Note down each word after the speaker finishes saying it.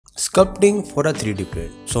Sculpting for a 3D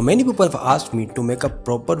print. So many people have asked me to make a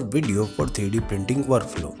proper video for 3D printing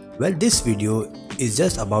workflow. Well, this video is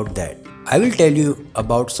just about that. I will tell you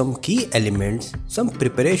about some key elements, some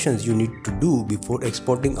preparations you need to do before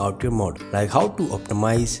exporting out your model, like how to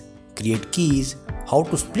optimize, create keys, how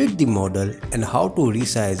to split the model, and how to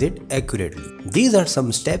resize it accurately. These are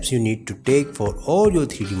some steps you need to take for all your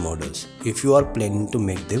 3D models if you are planning to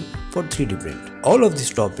make them for 3D print. All of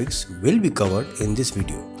these topics will be covered in this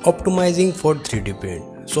video. Optimizing for 3D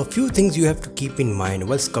print. So few things you have to keep in mind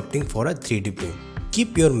while sculpting for a 3D print.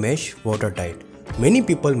 Keep your mesh watertight. Many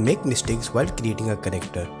people make mistakes while creating a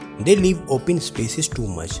character. They leave open spaces too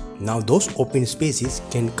much. Now those open spaces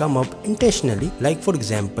can come up intentionally, like for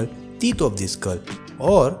example teeth of the skull,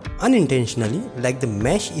 or unintentionally like the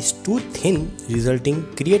mesh is too thin,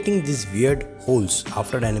 creating these weird holes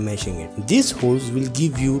after animating it. These holes will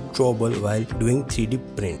give you trouble while doing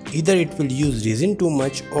 3D print. Either it will use resin too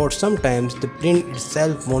much, or sometimes the print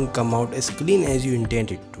itself won't come out as clean as you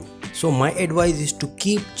intend it to. So my advice is to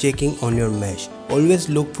keep checking on your mesh. Always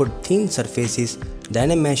look for thin surfaces,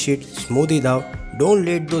 then mesh it, smooth it out. Don't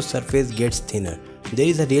let those surfaces get thinner. There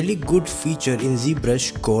is a really good feature in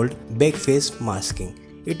ZBrush called backface masking.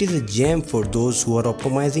 It is a gem for those who are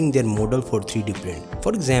optimizing their model for 3D print.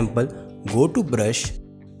 For example, go to brush,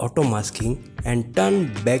 auto masking, and turn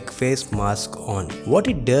backface mask on. What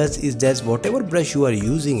it does is that whatever brush you are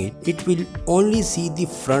using it will only see the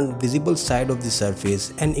front visible side of the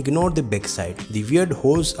surface and ignore the back side. The weird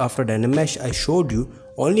holes after the mesh I showed you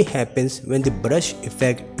only happens when the brush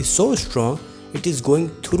effect is so strong it is going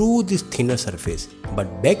through this thinner surface.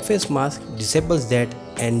 But backface mask disables that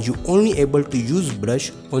and you only able to use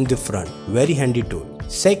brush on the front. Very handy tool.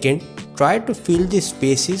 Second, try to fill the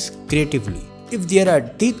spaces creatively. If there are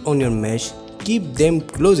teeth on your mesh, keep them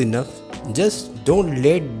close enough. Just don't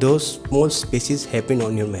let those small spaces happen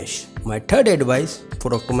on your mesh. My third advice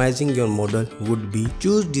for optimizing your model would be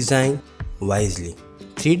choose design wisely.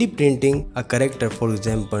 3D printing a character, for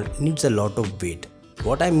example, needs a lot of weight.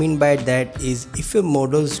 What I mean by that is if your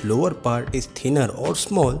model's lower part is thinner or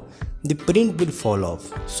small, the print will fall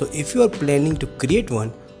off. So if you are planning to create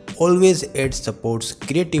one, always add supports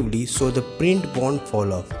creatively so the print won't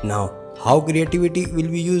fall off. Now, how creativity will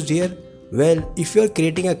be used here? Well, if you are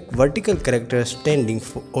creating a vertical character standing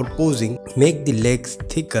or posing, make the legs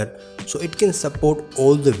thicker so it can support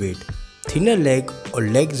all the weight. Thinner leg or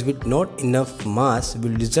legs with not enough mass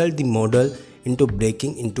will result the model into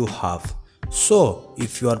breaking into half. So,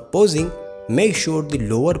 if you are posing, make sure the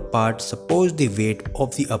lower part supports the weight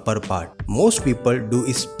of the upper part. Most people do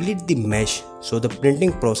is split the mesh so the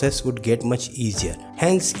printing process would get much easier,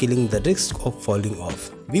 hence killing the risk of falling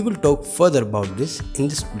off. We will talk further about this in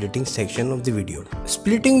the splitting section of the video.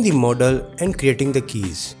 Splitting the model and creating the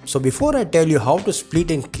keys. So before I tell you how to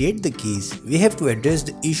split and create the keys, we have to address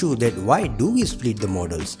the issue that why do we split the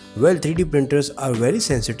models? Well, 3D printers are very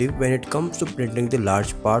sensitive when it comes to printing the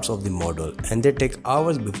large parts of the model, and they take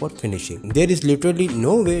hours before finishing. There is literally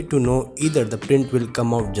no way to know either the print will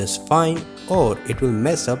come out just fine or it will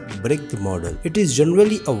mess up, break the model. It is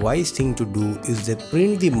generally a wise thing to do is to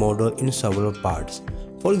print the model in several parts.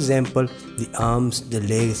 For example, the arms, the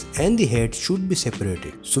legs and the head should be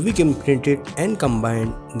separated so we can print it and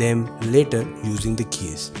combine them later using the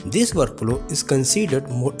keys. This workflow is considered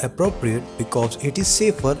more appropriate because it is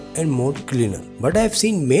safer and more cleaner. But I have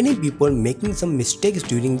seen many people making some mistakes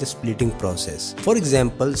during the splitting process. For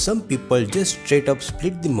example, some people just straight up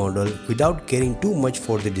split the model without caring too much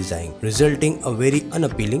for the design, resulting a very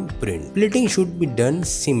unappealing print. Splitting should be done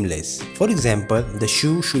seamless. For example, the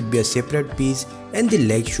shoe should be a separate piece and the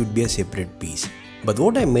leg should be a separate piece. But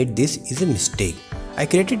what I made this is a mistake. I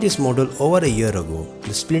created this model over a year ago.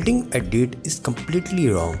 The splitting I did is completely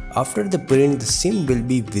wrong. After the print, the seam will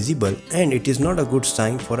be visible and it is not a good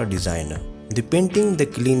sign for a designer. The painting, the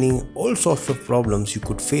cleaning, all sorts of problems you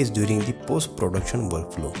could face during the post-production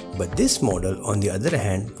workflow. But this model, on the other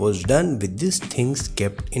hand, was done with these things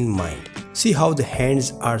kept in mind. See how the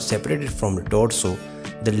hands are separated from the torso,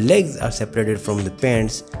 the legs are separated from the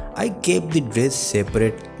pants. I kept the dress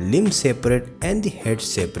separate, limbs separate and the head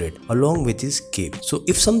separate along with his cape. So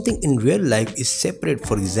if something in real life is separate,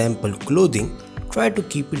 for example clothing, try to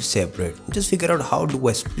keep it separate. Just figure out how do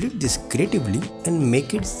I split this creatively and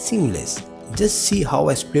make it seamless. Just see how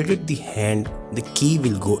I split the hand. The key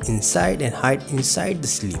will go inside and hide inside the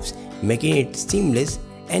sleeves, making it seamless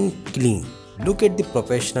and clean. Look at the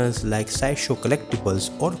professionals like Sideshow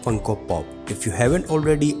Collectibles or Funko Pop. If you haven't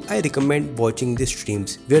already, I recommend watching the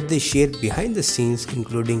streams where they share behind the scenes,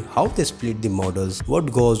 including how they split the models,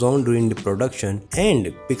 what goes on during the production, and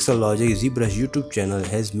Pixelogic ZBrush YouTube channel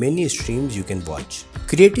has many streams you can watch.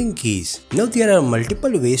 Creating keys. Now there are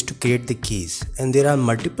multiple ways to create the keys, and there are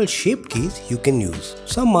multiple shaped keys you can use.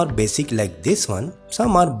 Some are basic like this one,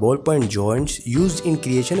 some are ballpoint joints used in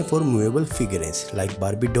creation for movable figurines like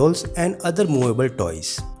Barbie dolls and other movable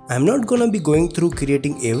toys. I'm not gonna be going through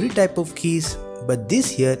creating every type of keys, but this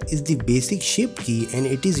here is the basic shaped key and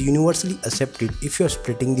it is universally accepted if you are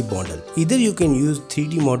splitting the model. Either you can use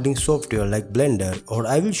 3D modeling software like Blender, or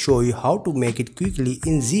I will show you how to make it quickly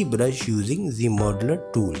in ZBrush using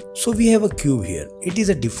ZModeler tool. So we have a cube here. It is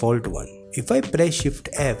a default one. If I press Shift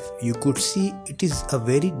F, you could see it is a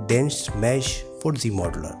very dense mesh for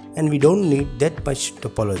ZModeler, and we don't need that much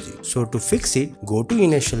topology. So to fix it, go to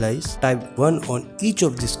Initialize, type 1 on each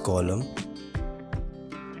of this column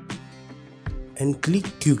and click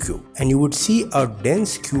QQ, and you would see our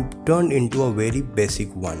dense cube turned into a very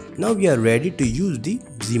basic one. Now we are ready to use the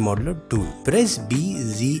ZModeler tool. Press B,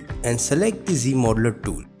 Z and select the ZModeler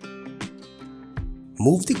tool.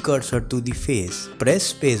 Move the cursor to the face,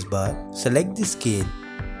 press spacebar, select the scale.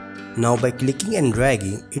 Now by clicking and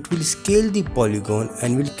dragging, it will scale the polygon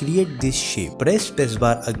and will create this shape. Press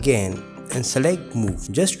spacebar again and select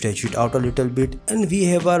move. Just stretch it out a little bit and we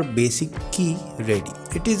have our basic key ready.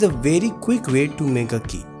 It is a very quick way to make a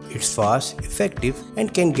key. It's fast, effective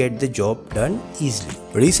and can get the job done easily.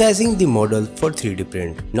 Resizing the model for 3D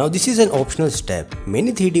print. Now this is an optional step.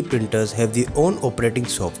 Many 3D printers have their own operating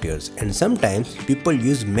softwares and sometimes people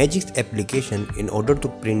use Magic's application in order to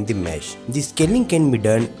print the mesh. The scaling can be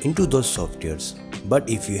done into those softwares. But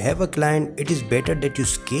if you have a client, it is better that you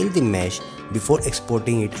scale the mesh before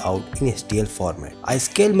exporting it out in STL format. I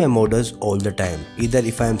scale my models all the time, either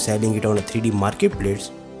if I am selling it on a 3D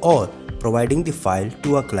marketplace or providing the file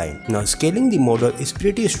to a client. Now scaling the model is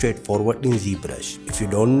pretty straightforward in ZBrush. If you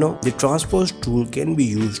don't know, the transpose tool can be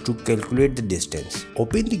used to calculate the distance.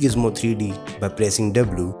 Open the Gizmo 3D by pressing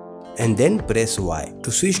W and then press Y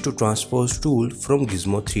to switch to transpose tool from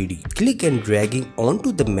Gizmo 3D. Click and dragging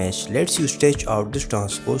onto the mesh lets you stretch out this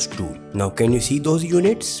transpose tool. Now can you see those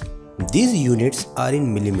units? These units are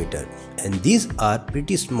in millimeter and these are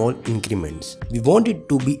pretty small increments. We want it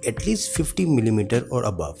to be at least 50 mm or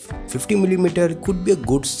above. 50 mm could be a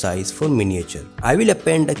good size for miniature. I will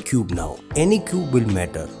append a cube now. Any cube will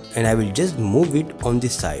matter and I will just move it on the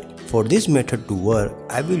side. For this method to work,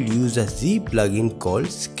 I will use a Z plugin called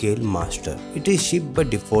Scale Master. It is shipped by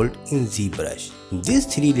default in ZBrush. These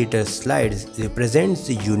 3 liter slides represents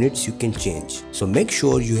the units you can change. So make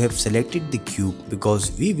sure you have selected the cube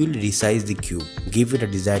because we will resize the cube, give it a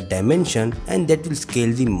desired dimension and that will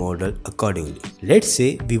scale the model accordingly. Let's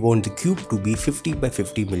say we want the cube to be 50 by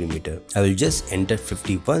 50 mm. I will just enter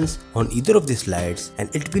 50 once on either of the slides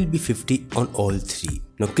and it will be 50 on all 3.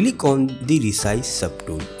 Now click on the resize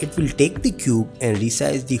subtool. It will take the cube and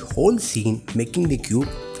resize the whole scene, making the cube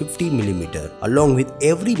 50 mm along with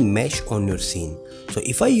every mesh on your scene. So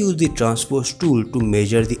if I use the transpose tool to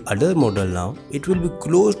measure the other model now, it will be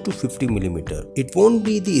close to 50 mm. It won't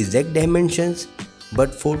be the exact dimensions,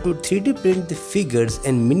 but for to 3D print the figures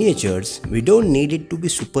and miniatures, we don't need it to be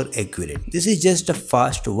super accurate. This is just a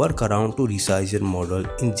fast workaround to resize your model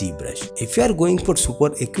in ZBrush. If you are going for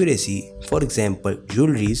super accuracy, for example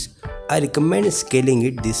jewelries, I recommend scaling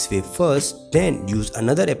it this way first, then use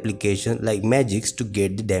another application like Magix to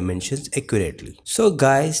get the dimensions accurately. So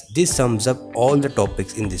guys, this sums up all the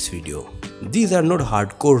topics in this video. These are not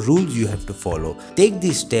hardcore rules you have to follow. Take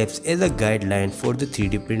these steps as a guideline for the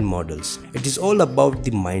 3D print models. It is all about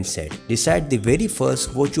the mindset. Decide the very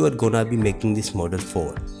first what you are gonna be making this model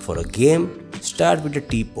for. For a game, start with a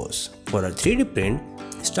T-pose. For a 3D print,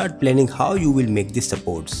 start planning how you will make the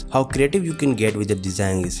supports. How creative you can get with the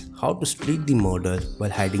design is how to split the model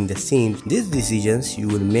while hiding the seams. These decisions you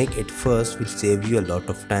will make at first will save you a lot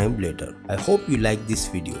of time later. I hope you like this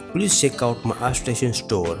video. Please check out my ArtStation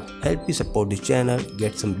store. Help me support the channel,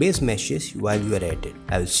 get some base meshes while you are at it.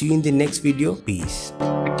 I will see you in the next video. Peace.